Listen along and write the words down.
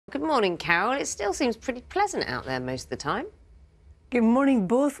Good morning, Carol. It still seems pretty pleasant out there most of the time. Good morning,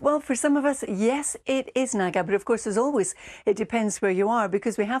 both. Well, for some of us, yes, it is, Naga. But of course, as always, it depends where you are,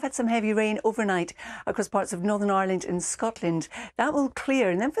 because we have had some heavy rain overnight across parts of Northern Ireland and Scotland. That will clear.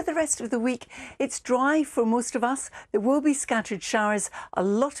 And then for the rest of the week, it's dry for most of us. There will be scattered showers. A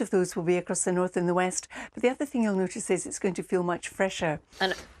lot of those will be across the north and the west. But the other thing you'll notice is it's going to feel much fresher.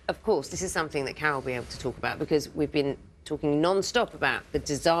 And of course, this is something that Carol will be able to talk about, because we've been talking non-stop about the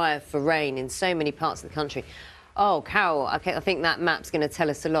desire for rain in so many parts of the country. Oh, Carol, I think that map's going to tell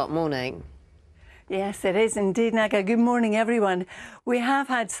us a lot. Morning. Yes, it is indeed, Naga. Good morning, everyone. We have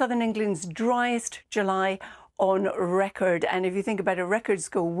had southern England's driest July on record. And if you think about it, records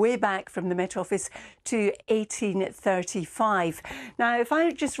go way back from the Met Office to 1835. Now, if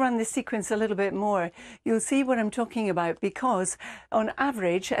I just run the sequence a little bit more, you'll see what I'm talking about, because on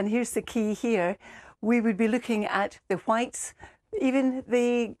average, and here's the key here, we would be looking at the whites, even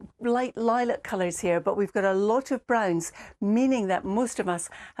the light lilac colours here, but we've got a lot of browns, meaning that most of us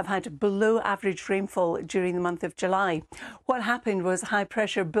have had below average rainfall during the month of July. What happened was high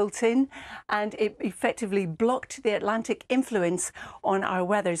pressure built in, and it effectively blocked the Atlantic influence on our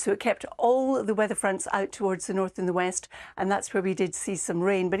weather. So it kept all the weather fronts out towards the north and the west, and that's where we did see some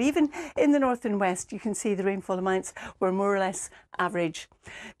rain. But even in the north and west, you can see the rainfall amounts were more or less average.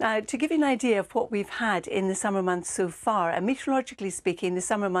 Now, to give you an idea of what we've had in the summer months so far, and meteorologically speaking, the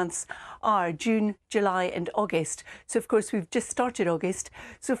summer months are June, July and August. So, of course, we've just started August.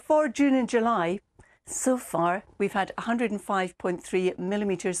 So for June and July, so far, we've had 105.3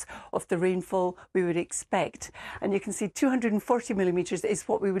 millimetres of the rainfall we would expect. And you can see 240 millimetres is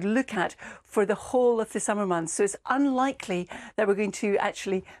what we would look at for the whole of the summer months. So it's unlikely that we're going to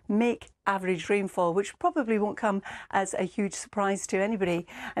actually make average rainfall, which probably won't come as a huge surprise to anybody.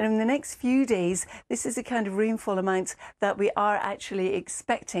 And in the next few days, this is the kind of rainfall amounts that we are actually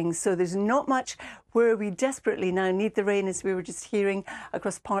expecting. So there's not much where we desperately now need the rain, as we were just hearing,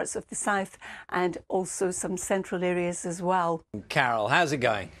 across parts of the south and also some central areas as well. Carol, how's it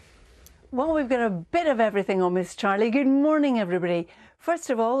going? Well, we've got a bit of everything on, Miss Charlie. Good morning, everybody. First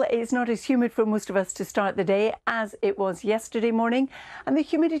of all, it's not as humid for most of us to start the day as it was yesterday morning, and the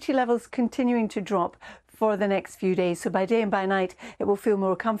humidity levels continuing to drop for the next few days. So by day and by night, it will feel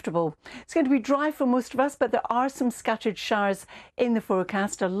more comfortable. It's going to be dry for most of us, but there are some scattered showers in the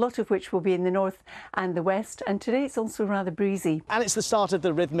forecast, a lot of which will be in the north and the west. And today it's also rather breezy. And it's the start of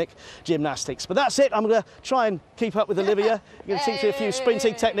the rhythmic gymnastics. But that's it. I'm going to try and keep up with Olivia. You're going to teach me a few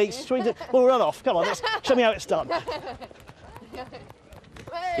sprinting techniques. We'll run off. Come on, let's show me how it's done.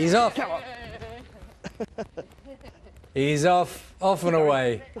 He's off. He's off and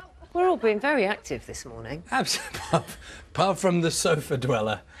away. We're all being very active this morning. Absolutely. Apart from the sofa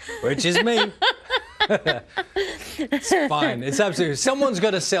dweller, which is me. It's fine. It's absolutely... Someone's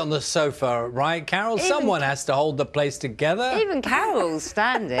got to sit on the sofa, right, Carol? Someone has to hold the place together. Even Carol's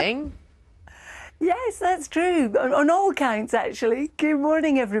standing. Yes, that's true. On all counts, actually. Good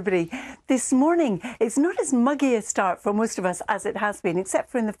morning, everybody. This morning, it's not as muggy a start for most of us as it has been,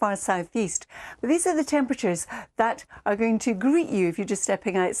 except for in the far southeast. But these are the temperatures that are going to greet you if you're just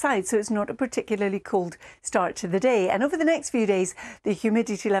stepping outside. So it's not a particularly cold start to the day. And over the next few days, the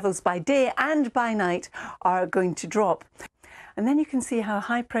humidity levels by day and by night are going to drop. And then you can see how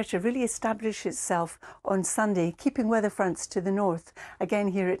high pressure really establishes itself on Sunday, keeping weather fronts to the north. Again,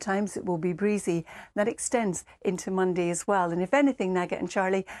 here at times it will be breezy. That extends into Monday as well. And if anything, Nugget and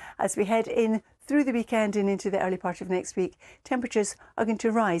Charlie, as we head in through the weekend and into the early part of next week, temperatures are going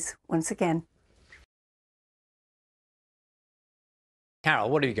to rise once again. Carol,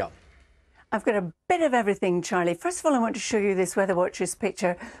 what have you got? I've got a bit of everything, Charlie. First of all, I want to show you this Weather Watchers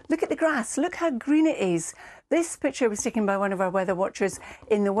picture. Look at the grass. Look how green it is. This picture was taken by one of our Weather Watchers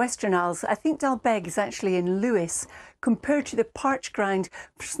in the Western Isles. I think Dalbeg is actually in Lewis, compared to the parched ground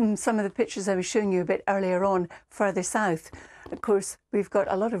from some of the pictures I was showing you a bit earlier on further south. Of course, we've got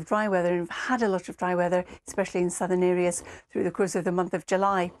a lot of dry weather, and we've had a lot of dry weather, especially in southern areas through the course of the month of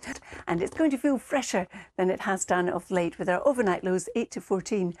July. And it's going to feel fresher than it has done of late, with our overnight lows 8 to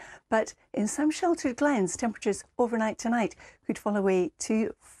 14. But in some sheltered glens, temperatures overnight tonight could fall away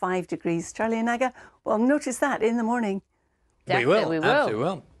to 5 degrees. Charlie and Naga, well, notice that in the morning. Definitely we will. Absolutely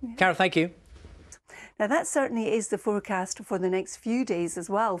will. Yeah. Carol, thank you. Now, that certainly is the forecast for the next few days as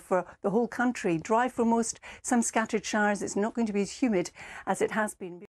well for the whole country. Dry for most, some scattered showers. It's not going to be as humid as it has been.